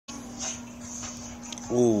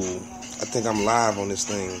Ooh, I think I'm live on this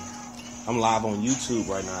thing. I'm live on YouTube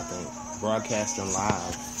right now, I think. Broadcasting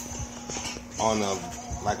live on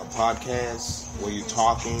like a podcast where you're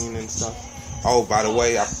talking and stuff. Oh, by the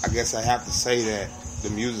way, I guess I have to say that the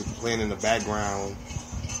music playing in the background,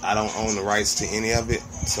 I don't own the rights to any of it.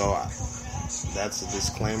 So that's a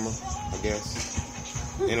disclaimer, I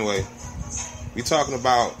guess. Anyway, we're talking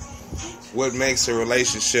about what makes a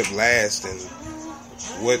relationship last and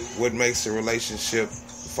what makes a relationship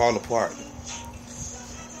fall apart.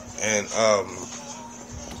 And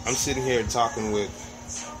I'm sitting here talking with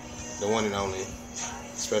the one and only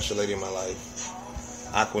special lady in my life,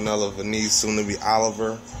 Aquanella Venice, soon to be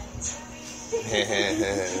Oliver.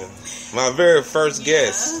 My very first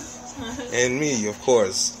guest, and me, of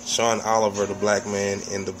course, Sean Oliver, the black man,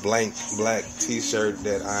 in the blank black t-shirt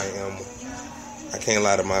that I can't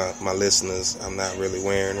lie to my listeners, I'm not really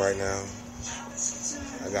wearing right now.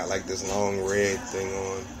 I got like this long red thing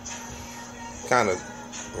on. Kind of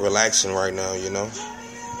relaxing right now, you know.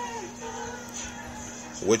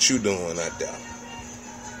 What you doing out there?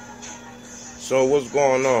 So what's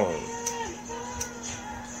going on?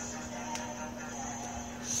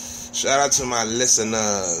 Shout out to my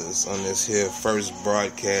listeners on this here first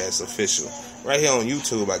broadcast official. Right here on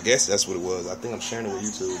YouTube, I guess that's what it was. I think I'm sharing it with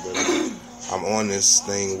YouTube, but I'm on this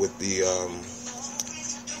thing with the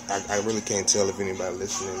I really can't tell if anybody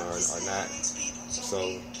listening or not.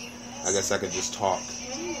 So I guess I could just talk.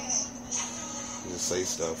 Just say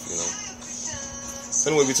stuff, you know. So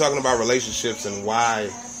anyway, we're talking about relationships and why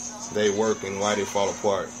they work and why they fall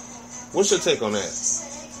apart. What's your take on that,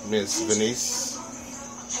 Miss Venice?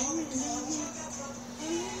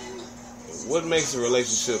 What makes a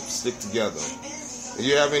relationship stick together? Do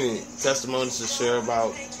you have any testimonies to share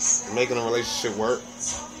about making a relationship work?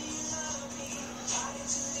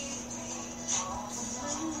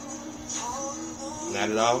 Not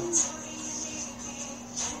at all?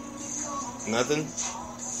 Nothing?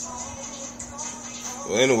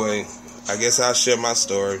 Well, anyway, I guess I'll share my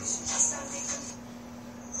story.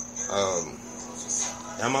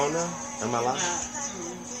 Am I on now? Am I live?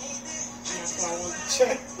 That's why I want to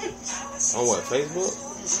check. On what, Facebook?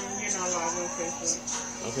 You're not live on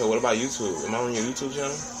Facebook. Okay, what about YouTube? Am I on your YouTube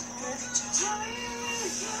channel?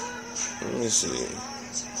 Let me see.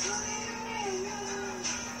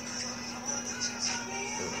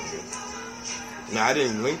 No, I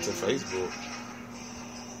didn't link to Facebook.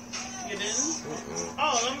 You didn't? Mm-mm.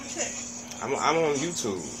 Oh, let me check. I'm on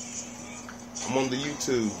YouTube. I'm on the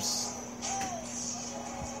YouTubes.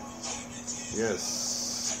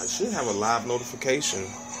 Yes. I should have a live notification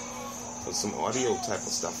for some audio type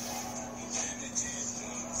of stuff.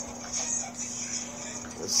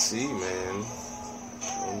 Let's see, man. I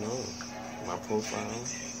don't know. My profile.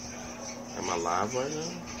 Am I live right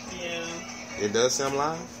now? Yeah. It does say I'm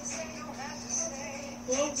live?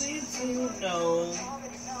 Well, we do know.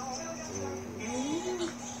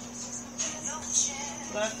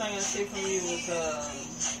 Last thing I see from you was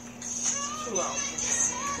 2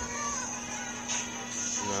 hours.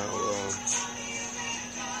 No,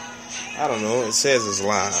 I don't know. It says it's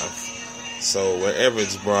live. So wherever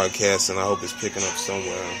it's broadcasting, I hope it's picking up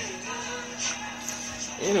somewhere.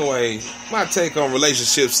 Anyway, my take on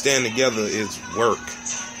relationships staying together is work.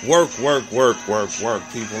 Work.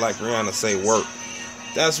 People like Rihanna say work.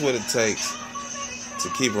 That's what it takes to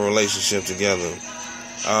keep a relationship together.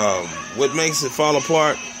 What makes it fall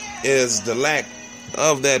apart is the lack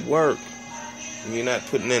of that work. You're not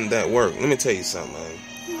putting in that work. Let me tell you something, man.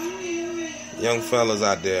 Young fellas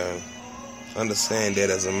out there, understand that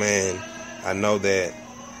as a man, I know that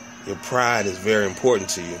your pride is very important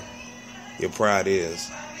to you. Your pride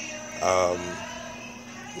is. I'm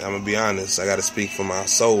going to be honest. I got to speak for my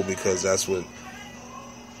soul because that's what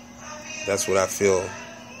I feel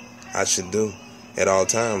I should do at all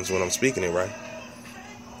times when I'm speaking it, right?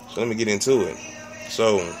 So let me get into it.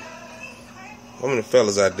 So, how many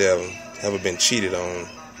fellas out there have been cheated on?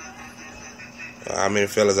 How many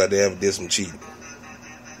fellas out there ever did some cheating?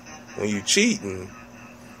 When you cheating,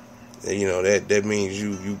 you know, that means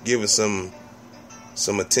you giving some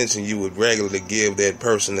attention you would regularly give that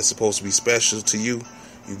person that's supposed to be special to you.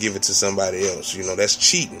 You give it to somebody else. You know, that's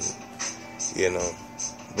cheating. You know,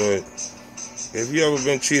 but if you ever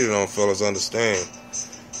been cheated on, fellas, understand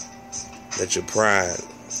that your pride,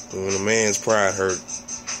 when a man's pride hurt,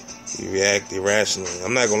 you react irrationally.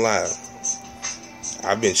 I'm not gonna lie.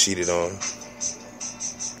 I've been cheated on.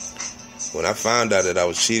 When I found out that I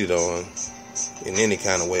was cheated on in any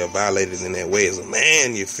kind of way or violated in that way, as a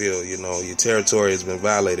man, you feel, you know, your territory has been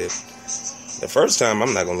violated. The first time,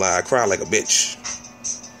 I'm not gonna lie, I cried like a bitch.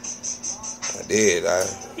 I did.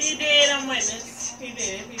 He did, I'm witness. He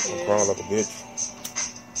did. I'm crying like a bitch.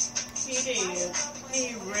 He did.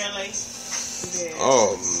 He really did.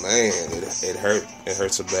 Oh man, it hurt. It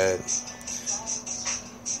hurt so bad.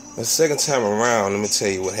 The second time around, let me tell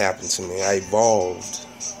you what happened to me. I evolved.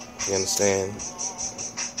 You understand?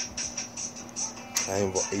 I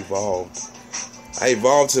evolved. I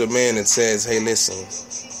evolved to the man that says, hey, listen,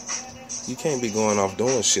 you can't be going off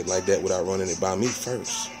doing shit like that without running it by me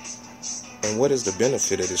first. And what is the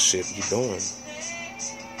benefit of this shit you're doing?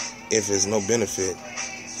 If there's no benefit,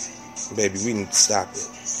 baby, we need to stop it.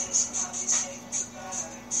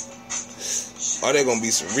 Are there going to be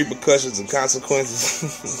some repercussions and consequences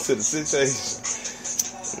to the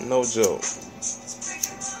situation? No joke.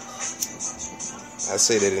 I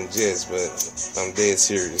say that in jest, but I'm dead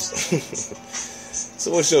serious. So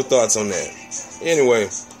what's your thoughts on that? Anyway,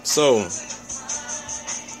 so,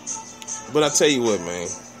 but I tell you what, man,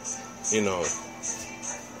 you know,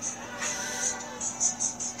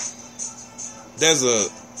 there's a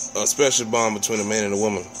special bond between a man and a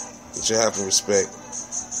woman that you have to respect.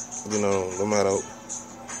 You know, no matter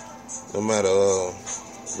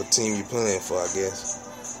what team you're playing for, I guess.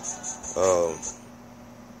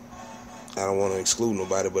 I don't want to exclude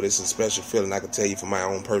nobody, but it's a special feeling. I can tell you from my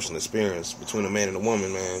own personal experience between a man and a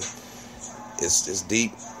woman, man. It's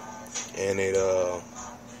deep, and it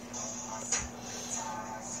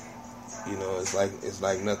you know, it's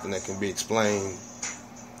like nothing that can be explained.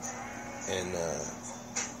 And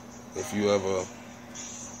if you ever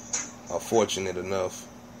are fortunate enough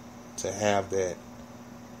to have that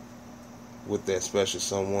with that special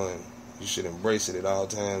someone, you should embrace it at all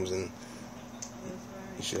times, and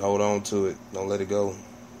you should hold on to it. Don't let it go.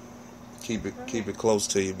 Keep it close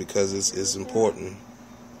to you, because it's important.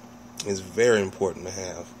 It's very important to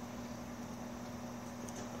have.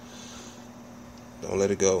 Don't let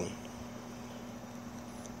it go.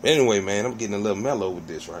 Anyway, man, I'm getting a little mellow with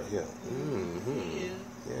this right here. Mm-hmm.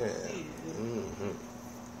 Yeah. Mm-hmm.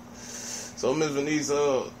 So, Ms. Venice,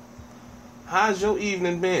 how's your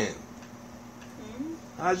evening been?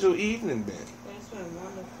 How's your evening been? It's been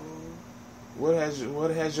wonderful. What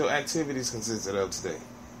has your activities consisted of today?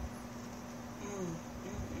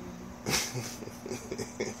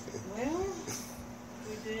 Well,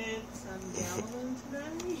 we did some gambling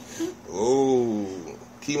today. Oh,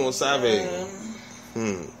 Kimo Save.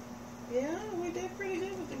 Yeah, we did pretty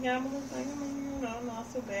good with the gambling thing. I mean, you know, not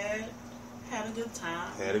so bad. Had a good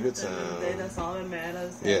time. That's all that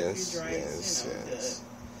matters. Had a few drinks, yes.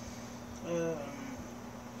 Good.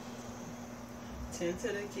 Tend to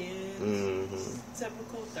the kids.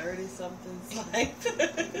 Typical 30-somethings like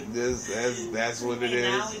that's what it is.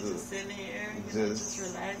 Now we just sitting here, just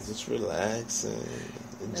relaxing. Just relaxing.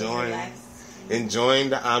 Enjoying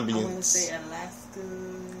the ambience. I want to say Alaska.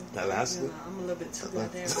 Alaska? You know, I'm a little bit too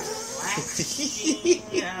goddamn relaxing.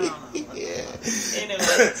 I don't know. Yeah.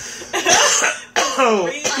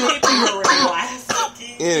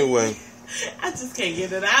 Anyway. Anyway. I just can't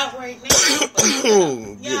get it out right now. But,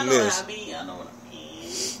 y'all know what I mean.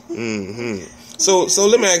 So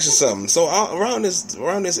let me ask you something. So around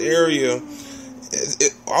this area,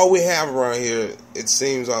 all we have around here, it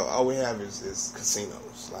seems all we have is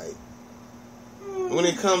casinos. Like, when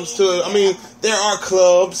it comes to it, I mean, there are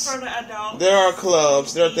clubs. For the adults. There are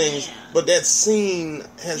clubs. There are things, but that scene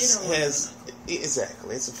has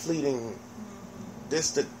exactly. It's a fleeting,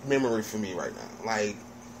 distant memory for me right now. Like,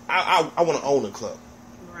 I want to own a club.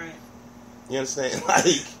 Right. You understand?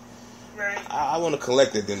 Like. Right. I want to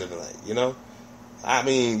collect at the end of the night, you know? I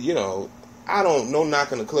mean, you know, I don't know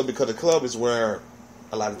knock on the club, because the club is where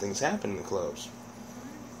a lot of things happen in the clubs.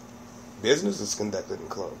 Business is conducted in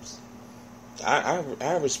clubs. I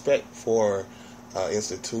have respect for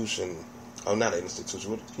institution. Oh, not an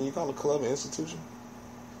institution. What can you call a club an institution?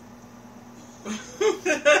 I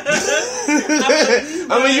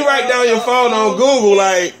mean, you write down your phone on Google,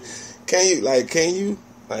 like, can you?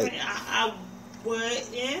 I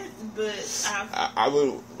wouldn't, but I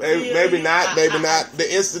would maybe not. The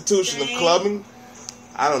institution of clubbing.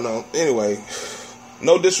 I don't know. Anyway,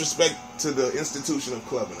 no disrespect to the institution of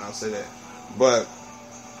clubbing. I'll say that. But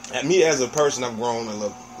me as a person, I've grown a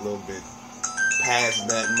little bit past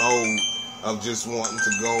that mode of just wanting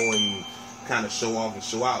to go and kind of show off and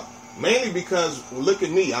show out. Mainly because, look at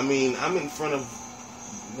me. I mean, I'm in front of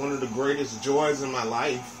one of the greatest joys in my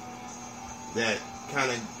life that kind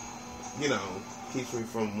of, you know, keeps me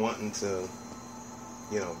from wanting to,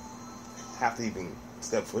 you know, have to even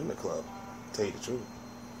step foot in the club, to tell you the truth.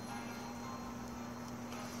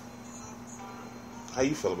 How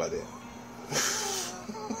you feel about that?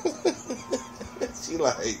 She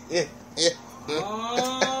like, yeah.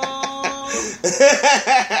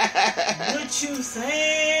 which What you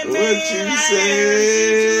saying, man? What you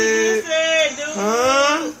said?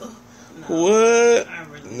 Huh? No, what? I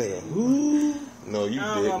really Nigga, didn't. who? No, you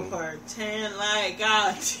I'm didn't. gonna pretend like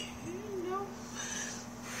God. You know?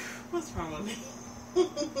 What's wrong with me?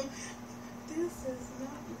 This is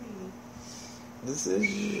not me. This is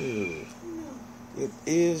you. No. It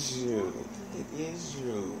is you. It is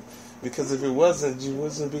you. Because if it wasn't, you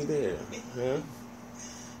wouldn't be there. Huh?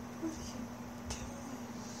 What are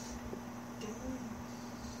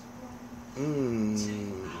you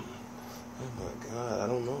doing? Oh my God, I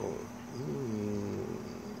don't know.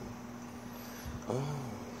 Oh,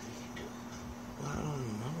 I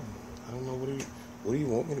don't know. I don't know. What do you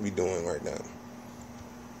want me to be doing right now?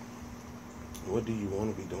 What do you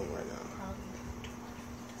want to be doing right now?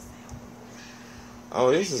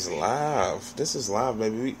 Oh, this is live. This is live,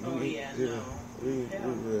 baby.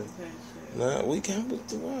 Nah, we can't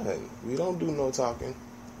do what? We don't do no talking.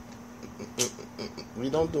 We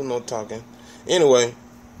don't do no talking. Anyway,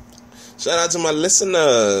 shout out to my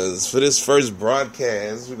listeners for this first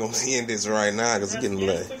broadcast. We're going to end this right now because it's getting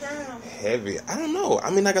heavy. I don't know.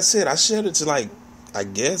 I mean, like I said, I shared it to, like, I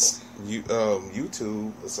guess,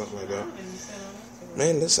 YouTube or something like that.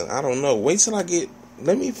 Man, listen, I don't know. Wait till I get...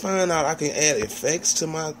 Let me find out I can add effects to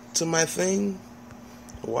my thing.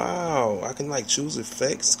 Wow. I can, like, choose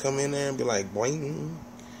effects, come in there and be like, boing.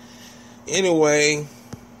 Anyway...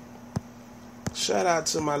 Shout out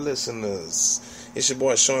to my listeners. It's your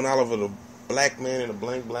boy Sean Oliver, the black man in a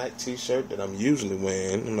blank black t-shirt that I'm usually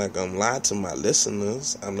wearing. I'm not gonna lie to my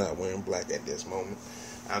listeners. I'm not wearing black at this moment.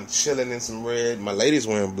 I'm chilling in some red. My lady's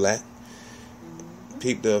wearing black.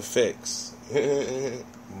 Peep the effects.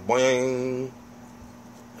 Boing.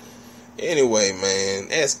 Anyway, man,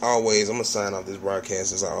 as always, I'm gonna sign off this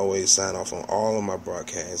broadcast as I always sign off on all of my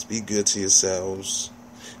broadcasts. Be good to yourselves.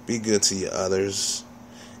 Be good to your others.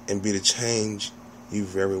 And be the change you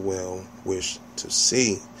very well wish to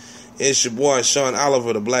see. It's your boy Sean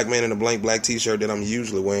Oliver, the black man in the blank black t-shirt that I'm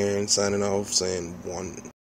usually wearing, signing off saying one.